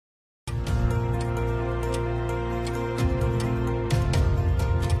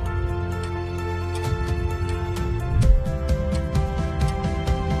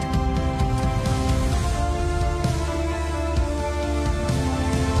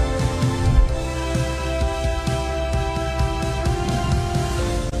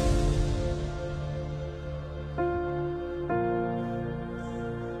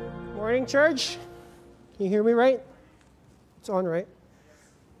church? Can you hear me right? It's on, right?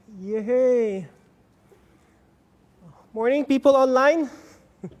 Yay. Morning, people online.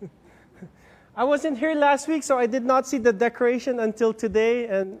 I wasn't here last week, so I did not see the decoration until today.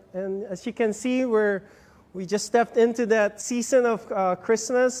 And as you can see, we just stepped into that season of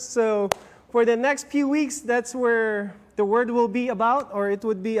Christmas. So for the next few weeks, that's where the word will be about, or it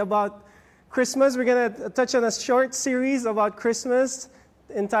would be about Christmas. We're going to touch on a short series about Christmas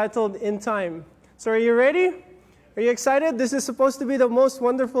entitled In Time. So are you ready? Are you excited? This is supposed to be the most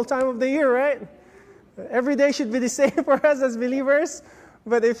wonderful time of the year, right? Every day should be the same for us as believers.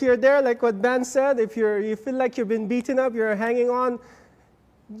 But if you're there, like what Ben said, if you feel like you've been beaten up, you're hanging on,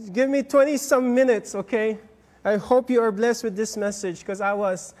 give me 20-some minutes, okay? I hope you are blessed with this message, because I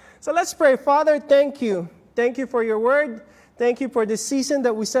was. So let's pray. Father, thank you. Thank you for your word. Thank you for this season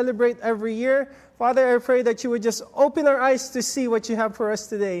that we celebrate every year. Father, I pray that you would just open our eyes to see what you have for us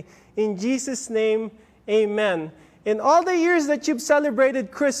today. In Jesus' name, amen. In all the years that you've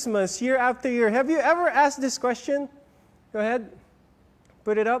celebrated Christmas, year after year, have you ever asked this question? Go ahead.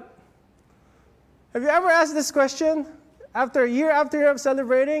 Put it up. Have you ever asked this question after year of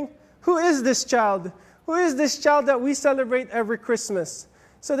celebrating? Who is this child? Who is this child that we celebrate every Christmas?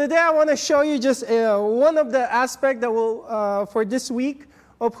 So today I want to show you just one of the aspects that will for this week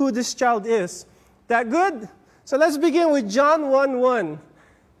of who this child is. That good? So let's begin with John 1:1.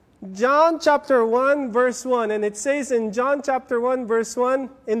 John chapter 1 verse 1, and it says in John chapter 1 verse 1,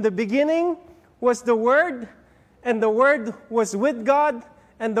 in the beginning was the Word, and the Word was with God,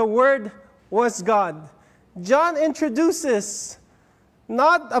 and the Word was God. John introduces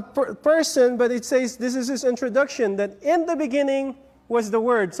not a person, but it says, this is his introduction, that in the beginning was the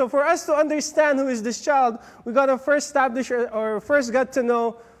Word. So for us to understand who is this child, we got to first establish or first get to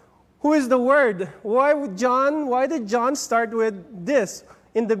know who is the Word. Why did John start with this?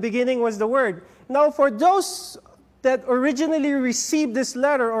 In the beginning was the Word. Now for those that originally received this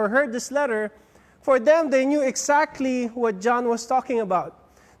letter or heard this letter, for them they knew exactly what John was talking about.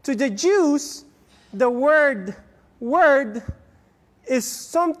 To the Jews, the word is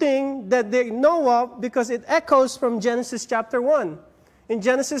something that they know of because it echoes from Genesis chapter 1. In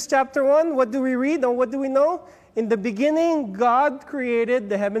Genesis chapter 1, what do we read and what do we know? In the beginning, God created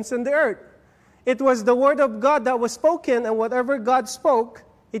the heavens and the earth. It was the word of God that was spoken, and whatever God spoke,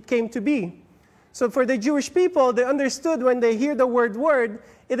 it came to be. So for the Jewish people, they understood when they hear the word,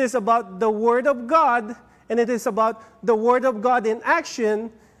 it is about the word of God, and it is about the word of God in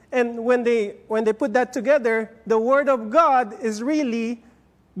action. And when they put that together, the word of God is really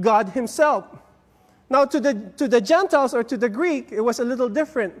God himself. Now to the Gentiles or to the Greek, it was a little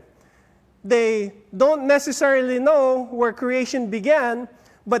different. They don't necessarily know where creation began,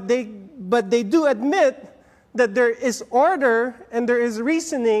 but they do admit that there is order and there is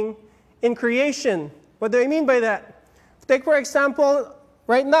reasoning in creation. What do I mean by that? Take, for example,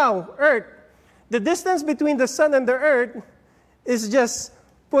 right now, Earth. The distance between the sun and the Earth is just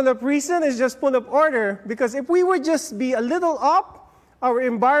full of reason, is just full of order. Because if we would just be a little up, our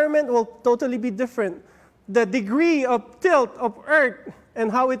environment will totally be different. The degree of tilt of Earth and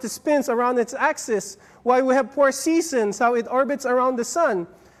how it spins around its axis, why we have 4 seasons, how it orbits around the sun.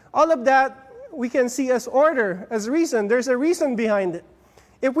 All of that we can see as order, as reason. There's a reason behind it.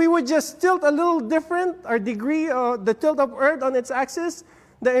 If we would just tilt a little different, our degree, the tilt of Earth on its axis,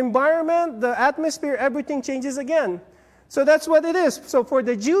 the environment, the atmosphere, everything changes again. So that's what it is. So for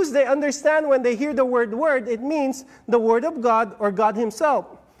the Jews, they understand when they hear the word, it means the word of God or God himself.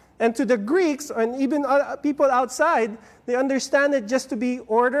 And to the Greeks, and even people outside, they understand it just to be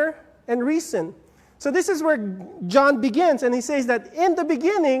order and reason. So this is where John begins, and he says that in the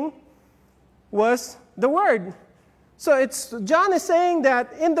beginning was the Word. So John is saying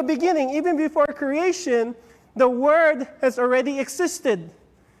that in the beginning, even before creation, the Word has already existed.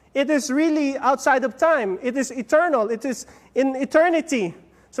 It is really outside of time. It is eternal. It is in eternity.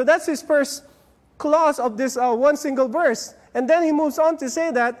 So that's his first clause of this one single verse. And then he moves on to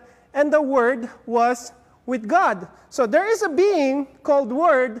say that, and the Word was with God. So there is a being called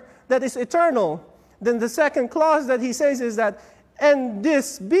Word that is eternal. Then the second clause that he says is that, and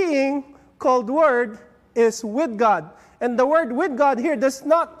this being called Word is with God. And the word with God here does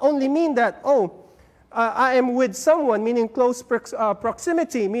not only mean that, I am with someone, meaning close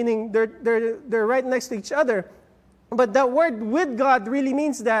proximity, meaning they're right next to each other. But that word with God really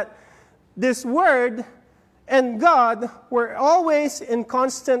means that this Word and God were always in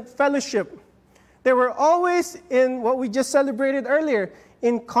constant fellowship. They were always in what we just celebrated earlier,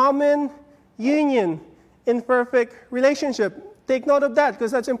 in common union, in perfect relationship. Take note of that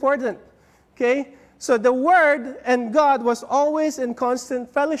because that's important. Okay? So the Word and God was always in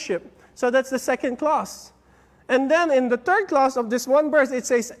constant fellowship. So that's the second clause. And then in the third clause of this one verse, it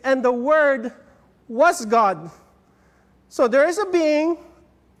says, and the Word was God. So there is a being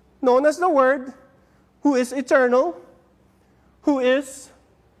known as the Word, who is eternal, who is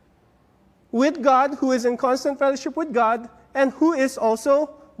with God, who is in constant fellowship with God, and who is also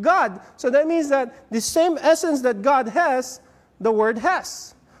God. So that means that the same essence that God has, the Word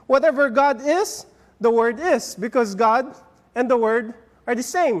has. Whatever God is, the Word is, because God and the Word are the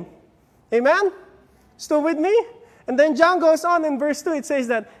same. Amen? Still with me? And then John goes on in verse 2, it says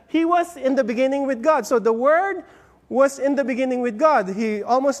that he was in the beginning with God. So the Word was in the beginning with God. He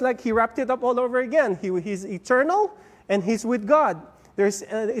almost like he wrapped it up all over again. He's eternal and he's with God. There's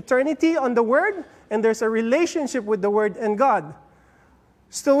eternity on the Word, and there's a relationship with the Word and God.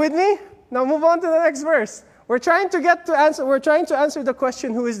 Still with me? Now move on to the next verse. We're trying to answer the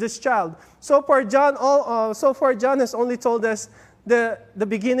question, who is this child? So far John has only told us the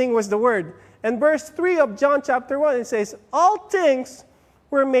beginning was the Word. And verse 3 of John chapter 1, it says, all things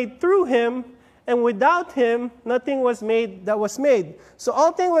were made through him, and without him nothing was made that was made. So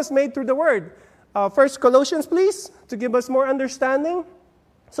all things was made through the Word. First Colossians, please, to give us more understanding.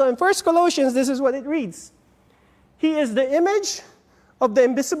 So in First Colossians, this is what it reads. He is the image of the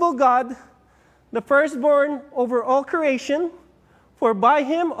invisible God, the firstborn over all creation. For by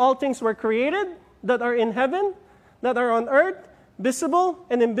him all things were created, that are in heaven, that are on earth, visible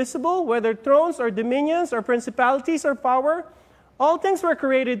and invisible, whether thrones or dominions or principalities or power. All things were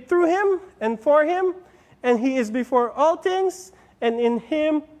created through him and for him, and he is before all things, and in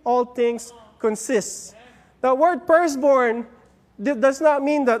him all things consist. The word firstborn does not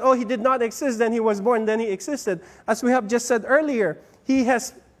mean that, he did not exist, then he was born, then he existed. As we have just said earlier, he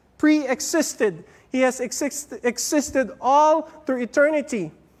has pre-existed. He has existed all through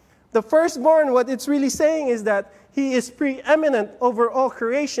eternity. The firstborn, what it's really saying is that he is preeminent over all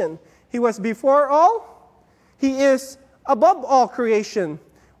creation. He was before all. He is above all creation,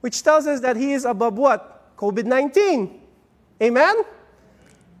 which tells us that he is above what? COVID-19. Amen?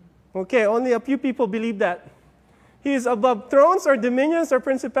 Okay, only a few people believe that. He is above thrones or dominions or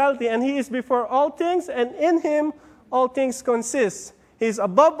principality, and he is before all things, and in him all things consist. He is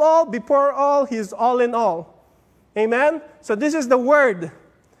above all, before all, he is all in all. Amen? So this is the Word.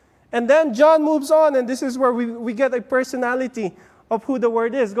 And then John moves on, and this is where we get a personality of who the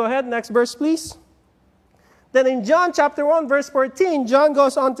Word is. Go ahead, next verse, please. Then in John chapter 1, verse 14, John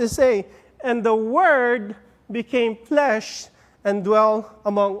goes on to say, and the Word became flesh and dwelt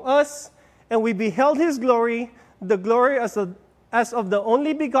among us, and we beheld his glory, the glory as of the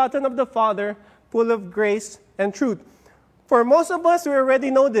only begotten of the Father, full of grace and truth. For most of us, we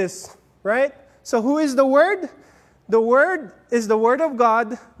already know this, right? So who is the Word? The Word is the Word of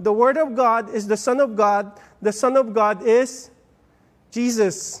God. The Word of God is the Son of God. The Son of God is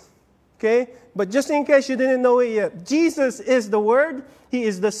Jesus. Okay? But just in case you didn't know it yet, Jesus is the Word. He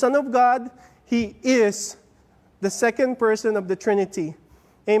is the Son of God. He is the second person of the Trinity.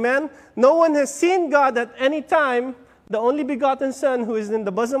 Amen? No one has seen God at any time. The only begotten Son who is in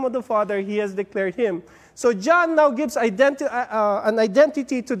the bosom of the Father, he has declared him. So John now gives an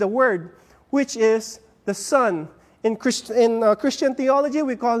identity to the Word, which is the Son. In Christian theology,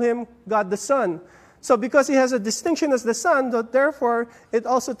 we call him God the Son. So because he has a distinction as the Son, therefore, it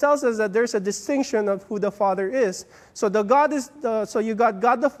also tells us that there's a distinction of who the Father is. So so you got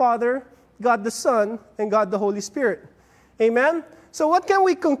God the Father, God the Son, and God the Holy Spirit. Amen? So what can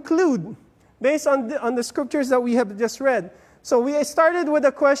we conclude based on the scriptures that we have just read? So we started with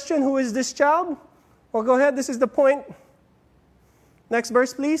a question, who is this child? Well, go ahead, this is the point. Next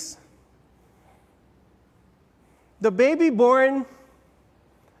verse, please. The baby born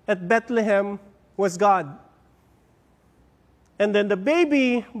at Bethlehem was God. And then the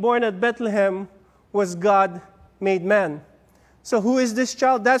baby born at Bethlehem was God made man. So who is this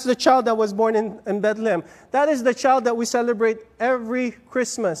child? That's the child that was born in Bethlehem. That is the child that we celebrate every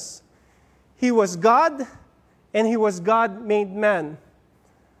Christmas. He was God, and he was God made man.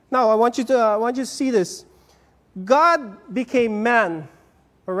 Now, I want you to see this. God became man,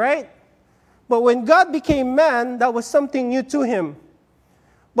 all right? But when God became man, that was something new to him.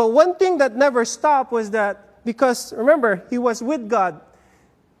 But one thing that never stopped was that, because remember, he was with God.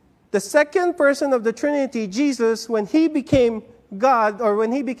 The second person of the Trinity, Jesus, when he became God, or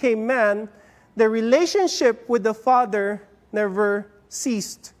when he became man, the relationship with the Father never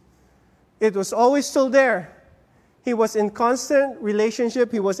ceased. It was always still there. He was in constant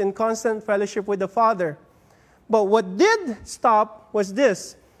relationship. He was in constant fellowship with the Father. But what did stop was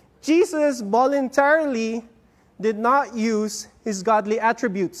this. Jesus voluntarily did not use his godly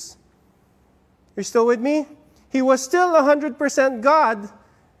attributes. You're still with me? He was still 100% God,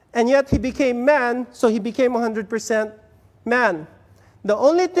 And yet he became man, so he became 100% man. The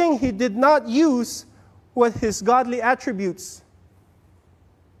only thing he did not use was his godly attributes.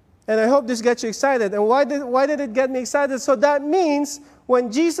 And I hope this gets you excited. And why did it get me excited? So that means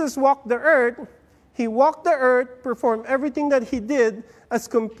when Jesus walked the earth, he walked the earth, performed everything that he did as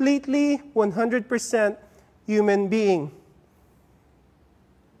completely 100% human being.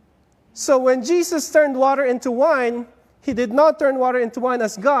 So when Jesus turned water into wine, he did not turn water into wine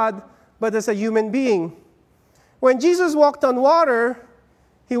as God, but as a human being. When Jesus walked on water,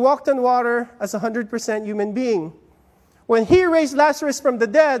 he walked on water as a 100% human being. When he raised Lazarus from the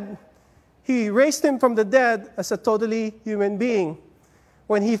dead, he raised him from the dead as a totally human being.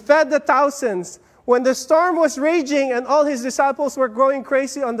 When he fed the thousands, when the storm was raging and all his disciples were going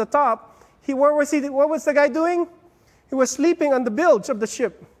crazy on the top, what was the guy doing? He was sleeping on the bilge of the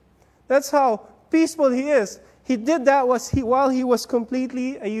ship. That's how peaceful he is. He did that while he was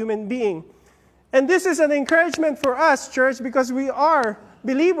completely a human being. And this is an encouragement for us, church, because we are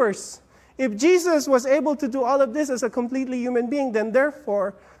believers. If Jesus was able to do all of this as a completely human being, then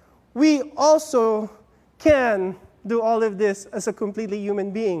therefore, we also can do all of this as a completely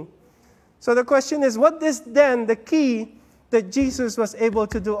human being. So the question is, what is then the key that Jesus was able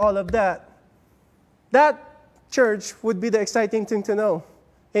to do all of that? That, church, would be the exciting thing to know.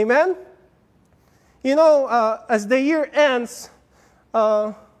 Amen? You know, as the year ends,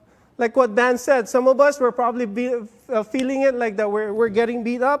 like what Dan said, some of us were probably feeling it like that we're getting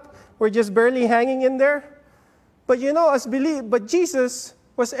beat up. We're just barely hanging in there. But you know, but Jesus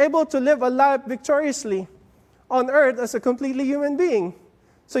was able to live a life victoriously on earth as a completely human being.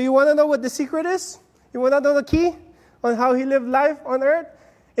 So you want to know what the secret is? You want to know the key on how he lived life on earth?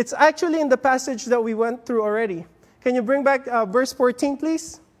 It's actually in the passage that we went through already. Can you bring back verse 14,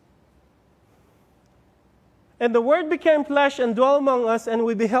 please? And the Word became flesh and dwelt among us, and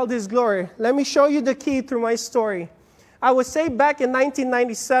we beheld his glory. Let me show you the key through my story. I was saved back in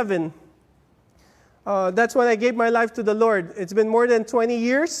 1997. That's when I gave my life to the Lord. It's been more than 20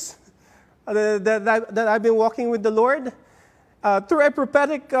 years that I've been walking with the Lord. Through a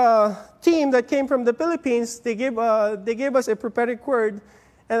prophetic team that came from the Philippines, they gave us a prophetic word,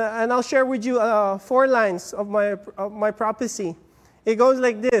 and I'll share with you 4 lines of my prophecy. It goes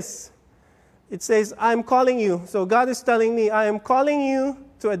like this. It says, I'm calling you. So God is telling me, I am calling you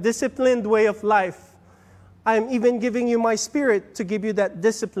to a disciplined way of life. I am even giving you my spirit to give you that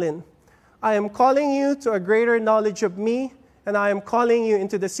discipline. I am calling you to a greater knowledge of me, and I am calling you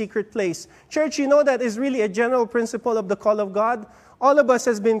into the secret place. Church, you know that is really a general principle of the call of God. All of us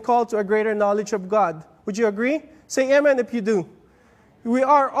has been called to a greater knowledge of God. Would you agree? Say amen if you do. We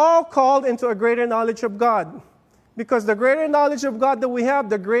are all called into a greater knowledge of God. Because the greater knowledge of God that we have,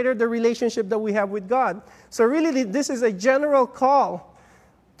 the greater the relationship that we have with God. So really, this is a general call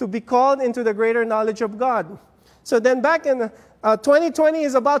to be called into the greater knowledge of God. So then back in 2020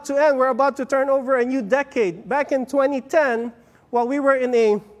 is about to end. We're about to turn over a new decade. Back in 2010, while we were in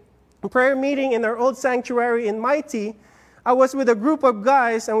a prayer meeting in our old sanctuary in Mighty, I was with a group of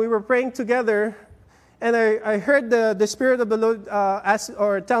guys, and we were praying together. And I heard the Spirit of the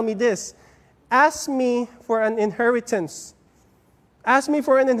Lord tell me this. Ask me for an inheritance. Ask me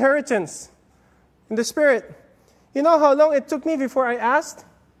for an inheritance in the Spirit. You know how long it took me before I asked?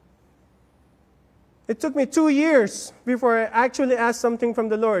 It took me 2 years before I actually asked something from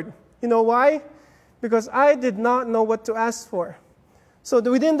the Lord. You know why? Because I did not know what to ask for. So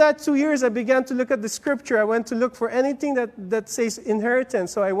within that 2 years, I began to look at the Scripture. I went to look for anything that says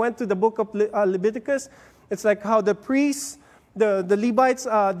inheritance. So I went to the book of Leviticus. It's like how the priests, the Levites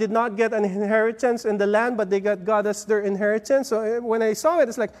did not get an inheritance in the land, but they got God as their inheritance. So when I saw it,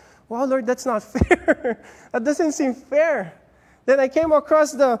 it's like, wow, Lord, that's not fair. That doesn't seem fair. Then I came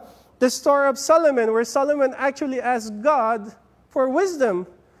across the story of Solomon, where Solomon actually asked God for wisdom.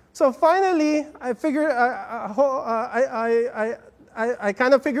 So finally, I figured, I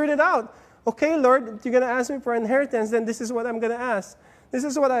kind of figured it out. Okay, Lord, if you're going to ask me for inheritance, then this is what I'm going to ask. This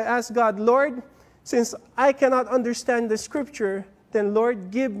is what I asked God. Lord, since I cannot understand the Scripture, then Lord,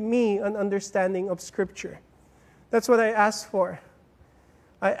 give me an understanding of Scripture. That's what I asked for.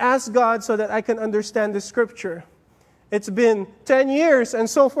 I asked God so that I can understand the Scripture. It's been 10 years, and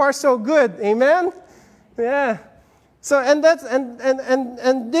so far so good. Amen? Yeah. So and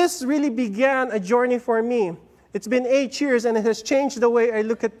this really began a journey for me. It's been 8 years, and it has changed the way I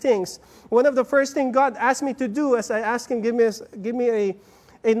look at things. One of the first things God asked me to do, as I asked Him, give me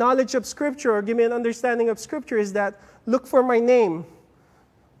a knowledge of Scripture, or give me an understanding of Scripture, is that look for my name.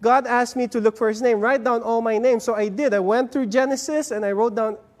 God asked me to look for his name, write down all my names. So I did. I went through Genesis and I wrote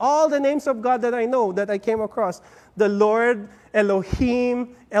down all the names of God that I know, that I came across. The Lord,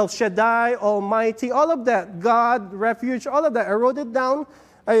 Elohim, El Shaddai, Almighty, all of that. God, Refuge, all of that. I wrote it down.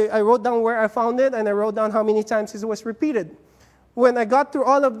 I wrote down where I found it, and I wrote down how many times it was repeated. When I got through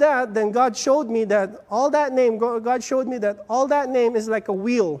all of that, then God showed me that all that name, God showed me that all that name is like a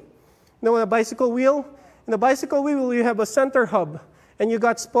wheel. You know, a bicycle wheel? In the bicycle wheel, you have a center hub, and you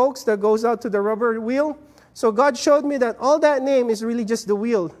got spokes that goes out to the rubber wheel. So God showed me that all that name is really just the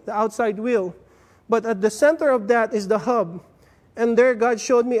wheel, the outside wheel. But at the center of that is the hub. And there God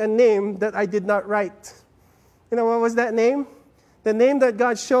showed me a name that I did not write. You know, what was that name? The name that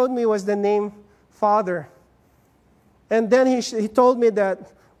God showed me was the name Father. And then he told me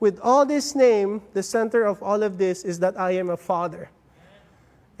that with all this name, the center of all of this is that I am a father.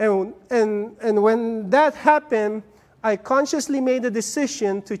 And when that happened, I consciously made a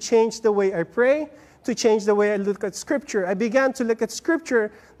decision to change the way I pray, to change the way I look at Scripture. I began to look at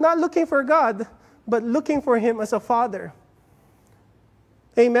Scripture, not looking for God, but looking for him as a father.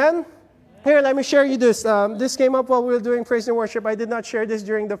 Amen? Here, let me share you this. This came up while we were doing praise and worship. I did not share this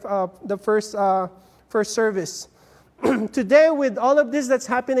during the first service. Today, with all of this that's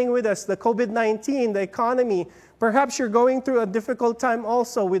happening with us, the COVID-19, the economy, perhaps you're going through a difficult time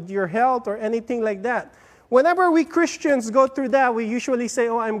also with your health or anything like that. Whenever we Christians go through that, we usually say,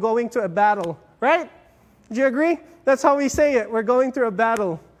 oh, I'm going to a battle, right? Do you agree? That's how we say it. We're going through a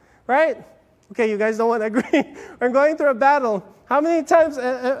battle, right? Okay, you guys don't want to agree. We're going through a battle. How many times?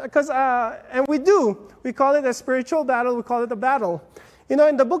 And we do. We call it a spiritual battle. We call it a battle. You know,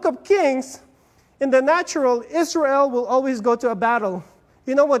 in the book of Kings, in the natural, Israel will always go to a battle.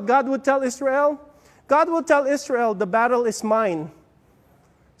 You know what God would tell Israel? God will tell Israel, the battle is mine.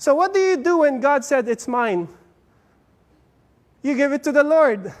 So what do you do when God said it's mine? You give it to the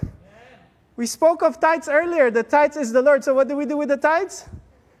Lord. Yeah. We spoke of tithes earlier. The tithes is the Lord. So what do we do with the tithes?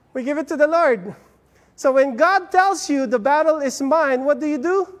 We give it to the Lord. So when God tells you the battle is mine, what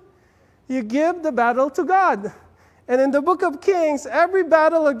do? You give the battle to God. And in the book of Kings, every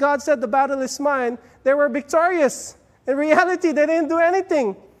battle that God said the battle is mine, they were victorious. In reality, they didn't do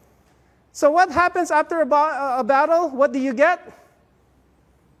anything. So what happens after a battle? What do you get?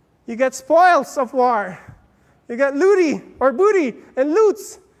 You get spoils of war. You get looty or booty and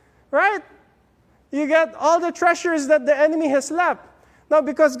loots, right? You get all the treasures that the enemy has left. Now,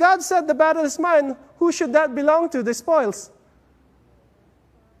 because God said the battle is mine, who should that belong to, the spoils?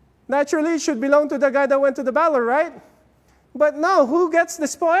 Naturally, it should belong to the guy that went to the battle, right? But no, who gets the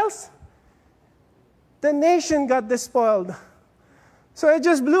spoils? The nation got despoiled. So it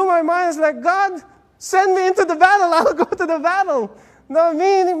just blew my mind. It's like, God, send me into the battle. I'll go to the battle. No,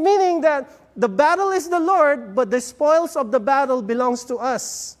 meaning that the battle is the Lord, but the spoils of the battle belongs to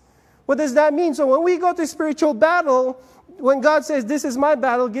us. What does that mean? So when we go to spiritual battle, when God says, this is my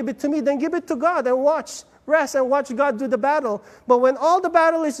battle, give it to me, then give it to God and rest and watch God do the battle. But when all the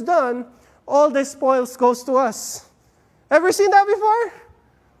battle is done, all the spoils goes to us. Ever seen that before?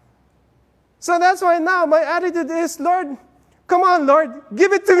 So that's why now my attitude is, Lord, come on, Lord,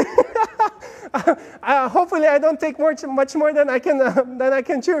 give it to me. Hopefully I don't take much more than I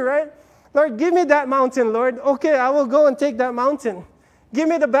can chew, right? Lord, give me that mountain, Lord. Okay, I will go and take that mountain. Give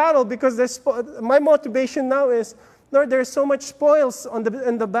me the battle, because my motivation now is, Lord, there's so much spoils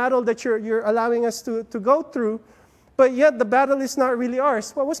in the battle that you're allowing us to go through, but yet the battle is not really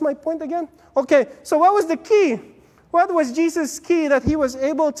ours. What was my point again? Okay, so what was the key? What was Jesus' key that he was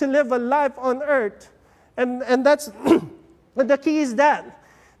able to live a life on earth? And that's the key is that.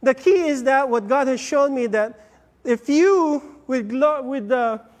 The key is that what God has shown me, that if you would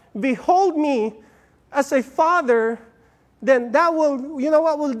behold me as a father, then that will, you know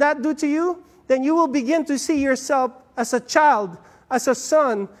what will that do to you? Then you will begin to see yourself as a child, as a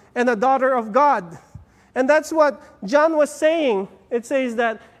son, and a daughter of God. And that's what John was saying. It says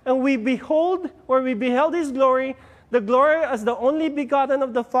that, and we beheld his glory, the glory as the only begotten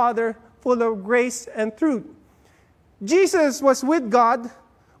of the Father, full of grace and truth. Jesus was with God,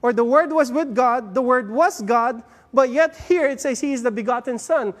 or the Word was with God, the Word was God, but yet here it says he is the begotten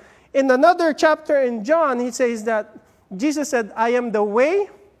Son. In another chapter in John, he says that Jesus said, I am the way,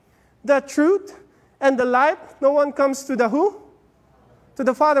 the truth, and the life. No one comes to the who? To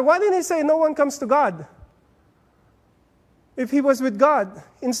the Father. Why didn't he say no one comes to God? If he was with God.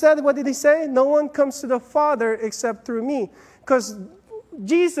 Instead, what did he say? No one comes to the Father except through me. Because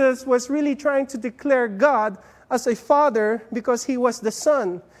Jesus was really trying to declare God as a Father because he was the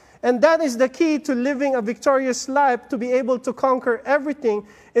Son. And that is the key to living a victorious life, to be able to conquer everything,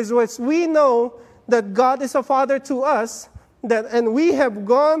 is what we know that God is a Father to us, And we have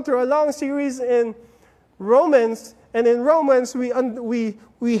gone through a long series in Romans, and in Romans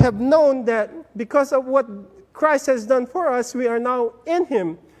we have known that because of what Christ has done for us, we are now in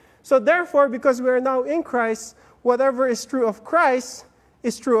him. So therefore, because we are now in Christ, whatever is true of Christ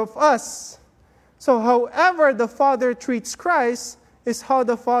is true of us. So however the Father treats Christ is how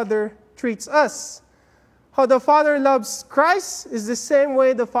the Father treats us. How the Father loves Christ is the same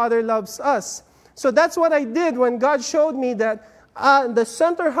way the Father loves us. So that's what I did when God showed me that the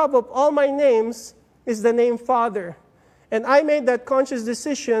center hub of all my names is the name Father. And I made that conscious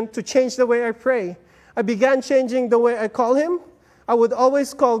decision to change the way I pray. I began changing the way I call him. I would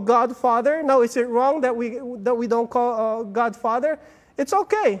always call God Father. Now, is it wrong that we don't call God Father? It's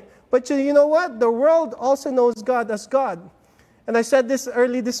okay. But you know what? The world also knows God as God. And I said this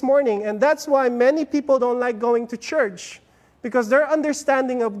early this morning, and that's why many people don't like going to church, because their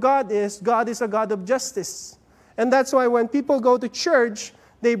understanding of God is a God of justice. And that's why when people go to church,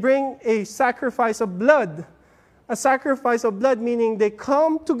 they bring a sacrifice of blood. A sacrifice of blood meaning they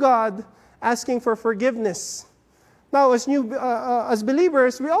come to God asking for forgiveness. Now, as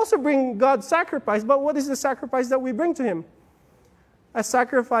believers, we also bring God's sacrifice, but what is the sacrifice that we bring to him? A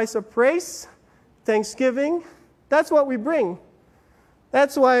sacrifice of praise, thanksgiving. That's what we bring.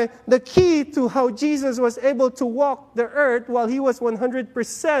 That's why the key to how Jesus was able to walk the earth while he was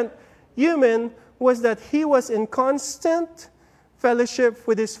 100% human was that he was in constant fellowship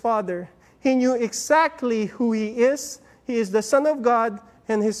with his Father. He knew exactly who he is. He is the Son of God,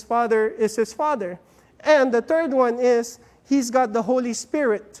 and his Father is his Father. And the third one is he's got the Holy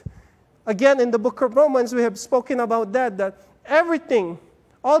Spirit. Again, in the book of Romans, we have spoken about that everything,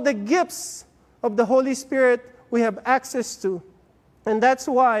 all the gifts of the Holy Spirit, we have access to. And that's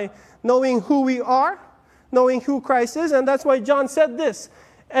why knowing who we are, knowing who Christ is, and that's why John said this,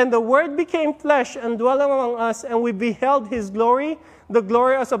 and the Word became flesh and dwelt among us, and we beheld his glory, the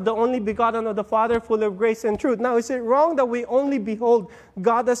glory as of the only begotten of the Father, full of grace and truth. Now, is it wrong that we only behold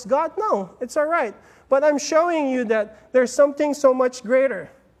God as God? No, it's all right. But I'm showing you that there's something so much greater.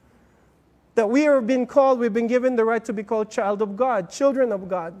 That we are being called, we've been given the right to be called child of God, children of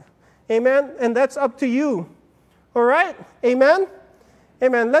God. Amen? And that's up to you. All right? Amen?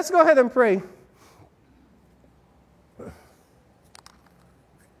 Amen. Let's go ahead and pray.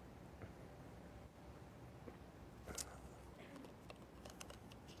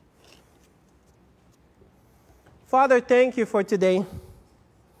 Father, thank you for today.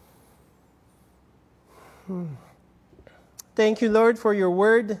 Thank you, Lord, for your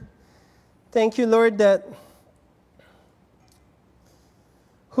word. Thank you, Lord, that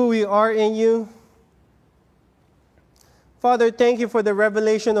who we are in you. Father, thank you for the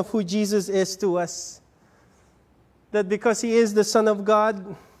revelation of who Jesus is to us. That because he is the Son of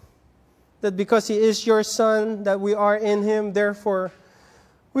God, that because he is your Son, that we are in him, therefore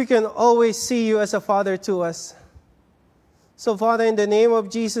we can always see you as a Father to us. So, Father, in the name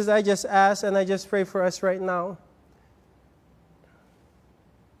of Jesus, I just ask and I just pray for us right now.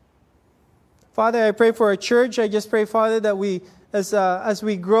 Father, I pray for our church. I just pray, Father, that we, as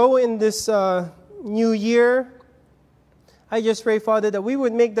we grow in this new year, I just pray, Father, that we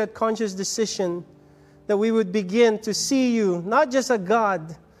would make that conscious decision, that we would begin to see you, not just a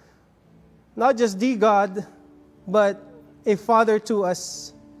God, not just the God, but a Father to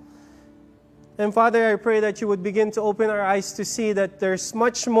us. And Father, I pray that you would begin to open our eyes to see that there's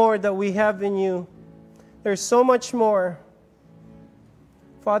much more that we have in you. There's so much more.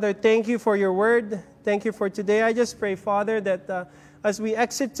 Father, thank you for your word. Thank you for today. I just pray, Father, that as we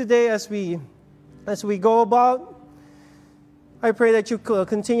exit today, as we go about, I pray that you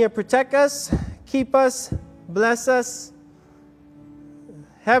continue to protect us, keep us, bless us,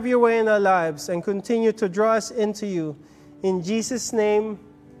 have your way in our lives, and continue to draw us into you. In Jesus' name,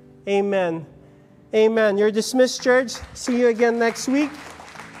 amen. Amen. You're dismissed, church. See you again next week.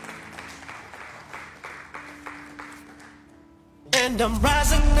 And I'm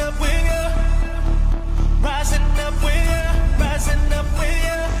rising up with you, rising up with you, rising up with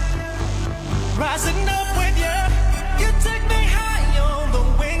you, rising up with you. You take me high on the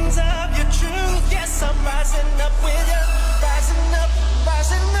wings of your truth. Yes, I'm rising up with you, rising up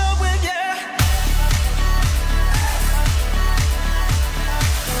with you.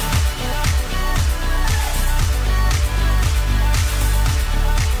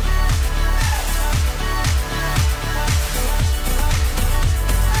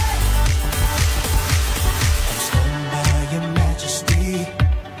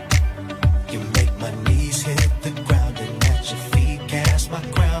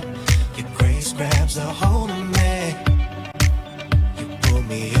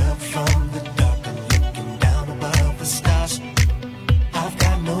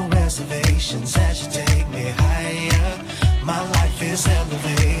 nations